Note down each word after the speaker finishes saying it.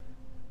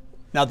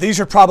Now, these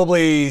are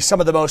probably some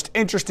of the most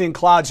interesting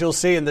clouds you'll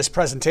see in this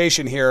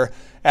presentation here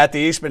at the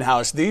Eastman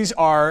House. These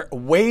are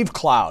wave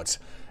clouds,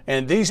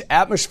 and these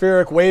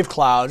atmospheric wave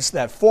clouds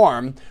that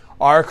form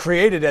are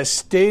created as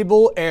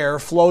stable air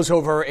flows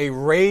over a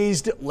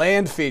raised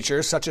land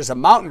feature, such as a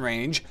mountain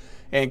range,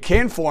 and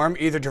can form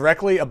either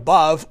directly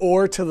above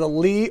or to the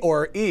lee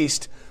or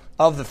east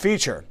of the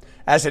feature.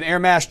 As an air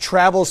mass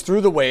travels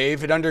through the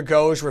wave, it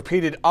undergoes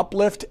repeated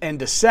uplift and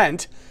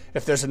descent.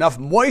 If there's enough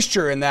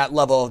moisture in that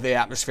level of the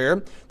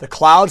atmosphere, the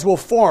clouds will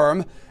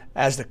form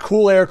as the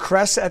cool air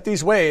crests at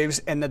these waves,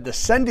 and the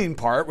descending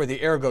part, where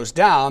the air goes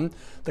down,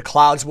 the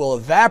clouds will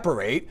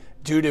evaporate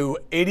due to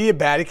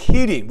adiabatic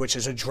heating, which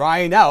is a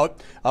drying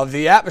out of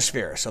the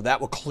atmosphere. So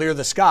that will clear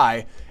the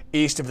sky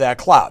east of that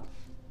cloud.